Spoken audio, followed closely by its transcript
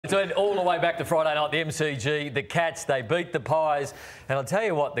It's went all the way back to Friday night, the MCG. The Cats, they beat the Pies. And I'll tell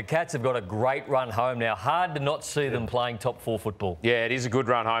you what, the Cats have got a great run home now. Hard to not see them playing top four football. Yeah, it is a good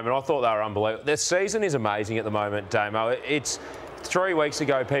run home, and I thought they were unbelievable. Their season is amazing at the moment, Damo. It's 3 weeks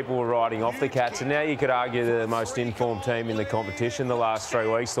ago, people were riding off the Cats, and now you could argue they're the most informed team in the competition the last 3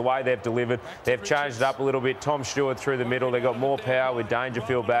 weeks. The way they've delivered, they've changed it up a little bit. Tom Stewart through the middle. They've got more power with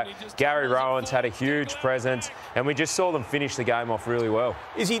Dangerfield back. Gary Rowan's had a huge presence, and we just saw them finish the game off really well.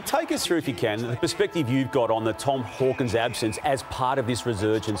 Izzy, take us through, if you can, the perspective you've got on the Tom Hawkins absence as part of this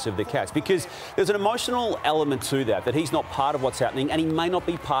resurgence of the Cats, because there's an emotional element to that he's not part of what's happening, and he may not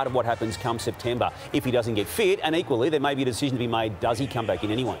be part of what happens come September if he doesn't get fit, and equally there may be a decision to be made, does he come back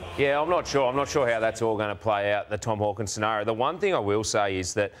in anyway? Yeah, I'm not sure how that's all going to play out, the Tom Hawkins scenario. The one thing I will say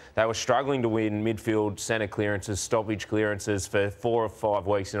is that they were struggling to win midfield centre clearances, stoppage clearances for 4 or 5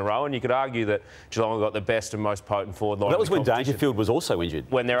 weeks in a row, and you could argue that Geelong got the best and most potent forward line. Well, that was when Dangerfield was also injured.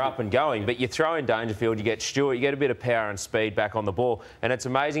 When they're up and going, but you throw in Dangerfield, you get Stewart, you get a bit of power and speed back on the ball, and it's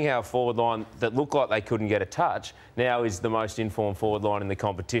amazing how a forward line that looked like they couldn't get a touch now is the most informed forward line in the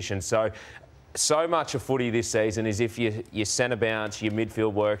competition. So much of footy this season is if your centre bounce, your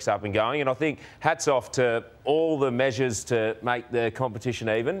midfield works up and going. And I think hats off to all the measures to make the competition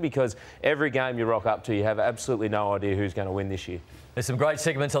even, because every game you rock up to, you have absolutely no idea who's going to win this year. There's some great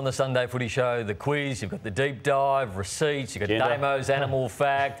segments on the Sunday Footy Show. The quiz, you've got the deep dive, receipts, you've got Damo's animal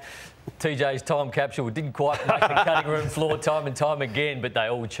fact, TJ's time capsule. We didn't quite make the cutting room floor time and time again, but they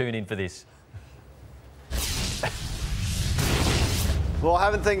all tune in for this. Well,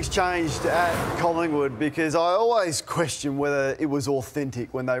 haven't things changed at Collingwood? Because I always question whether it was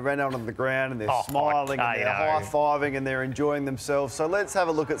authentic when they ran out on the ground and they're smiling and they're high-fiving and they're enjoying themselves. So let's have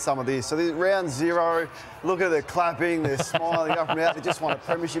a look at some of this. So this round 0, look at the clapping, they're smiling up and out. They just won a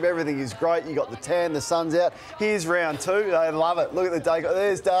premiership. Everything is great. You got the tan, the sun's out. Here's round 2. They love it. Look at the day.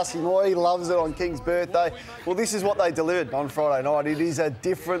 There's Darcy Moore. He loves it on King's birthday. Well, this is what they delivered on Friday night. It is a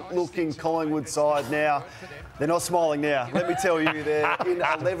different-looking Collingwood side now. They're not smiling now. Let me tell you, they're in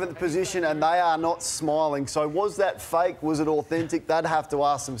 11th position and they are not smiling. So was that fake? Was it authentic? They'd have to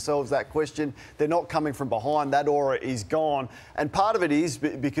ask themselves that question. They're not coming from behind. That aura is gone. And part of it is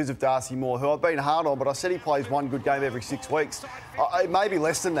because of Darcy Moore, who I've been hard on, but I said he plays one good game every 6 weeks. It may be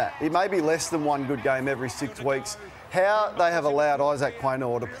less than that. It may be less than one good game every 6 weeks. How they have allowed Isaac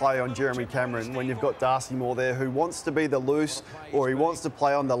Quaynor to play on Jeremy Cameron when you've got Darcy Moore there, who wants to be the loose, or he wants to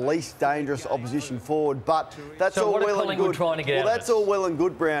play on the least dangerous opposition forward. But that's all well and good. Well, that's all well and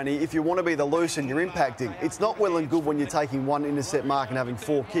good, Brownie, if you want to be the loose and you're impacting. It's not well and good when you're taking one intercept mark and having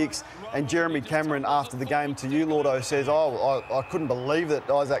 4 kicks. And Jeremy Cameron, after the game to you, Lordo, says, I couldn't believe that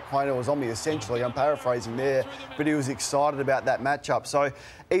Isaac Quaynor was on me, essentially. I'm paraphrasing there, but he was excited about that matchup. So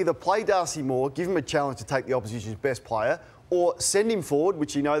either play Darcy Moore, give him a challenge to take the opposition's best player, or send him forward,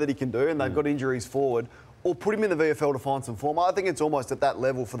 which you know that he can do, and they've got injuries forward, or put him in the VFL to find some form. I think it's almost at that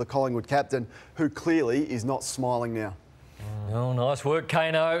level for the Collingwood captain, who clearly is not smiling now. Oh, nice work,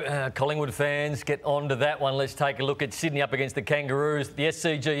 Kano. Collingwood fans, get on to that one. Let's take a look at Sydney up against the Kangaroos. The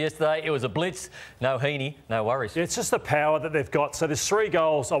SCG yesterday, it was a blitz. No Heaney, no worries. Yeah, it's just the power that they've got. So there's 3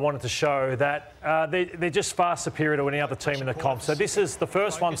 goals I wanted to show that they're just far superior to any other team in the comp. So this is, the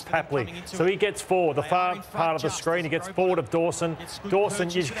first one's Papley. So he gets forward, the far part of the screen. He gets forward of Dawson. Dawson,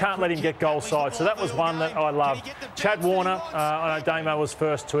 you can't let him get goal side. So that was one that I loved. Chad Warner, I know Damo was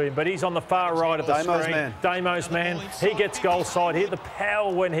first to him, but he's on the far right of the screen. Damo's man. He gets goal side here. The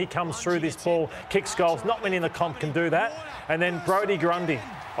power when he comes through this ball, kicks goals. Not many in the comp can do that. And then Brodie Grundy.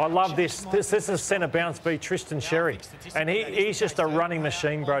 I love this. This is centre bounce B, Tristan Sherry. And he's just a running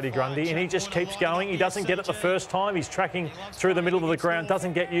machine, Brodie Grundy, and he just keeps going. He doesn't get it the first time. He's tracking through the middle of the ground,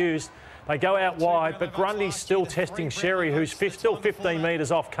 doesn't get used. They go out wide, but Grundy's still testing Sherry, who's still 15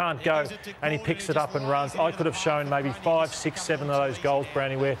 metres off, can't go, and he picks it up and runs. I could have shown maybe 5, 6, 7 of those goals,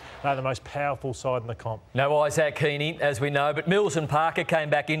 Brownie, where they're the most powerful side in the comp. No Isaac Heaney, as we know, but Mills and Parker came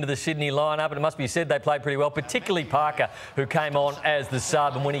back into the Sydney lineup, and it must be said they played pretty well, particularly Parker, who came on as the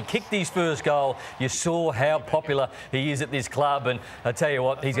sub. And when he kicked his first goal, you saw how popular he is at this club, and I tell you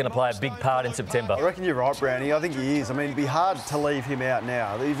what, he's going to play a big part in September. I reckon you're right, Brownie. I think he is. I mean, it'd be hard to leave him out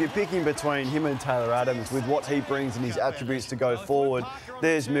now. If you're picking between him and Taylor Adams with what he brings and his attributes to go forward,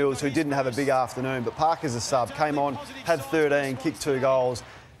 there's Mills, who didn't have a big afternoon, but Parker's a sub, came on, had 13, kicked 2 goals,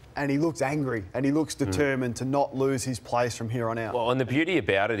 and he looks angry and he looks determined to not lose his place from here on out. Well, and the beauty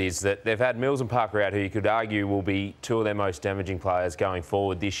about it is that they've had Mills and Parker out, who you could argue will be 2 of their most damaging players going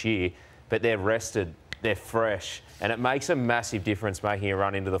forward this year, but they've rested they're fresh, and it makes a massive difference making a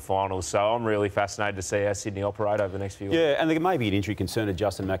run into the finals. So I'm really fascinated to see how Sydney operate over the next few weeks. Yeah, and there may be an injury concern to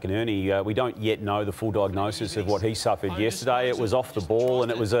Justin McInerney. We don't yet know the full diagnosis of what he suffered yesterday. It was off the ball,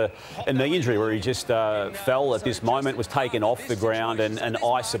 and it was a knee injury where he just fell at this moment, was taken off the ground, and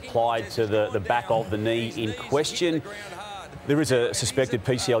ice applied to the back of the knee in question. There is a suspected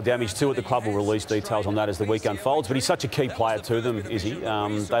PCL damage too. The club will release details on that as the week unfolds. But he's such a key player to them, is he? They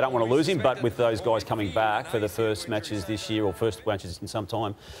don't want to lose him, but with those guys coming back for the first matches this year, or first matches in some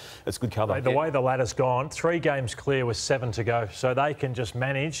time, it's good cover. The way the ladder's gone, 3 games clear with 7 to go, so they can just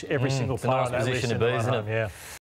manage every single player in that position to be, isn't it? Yeah.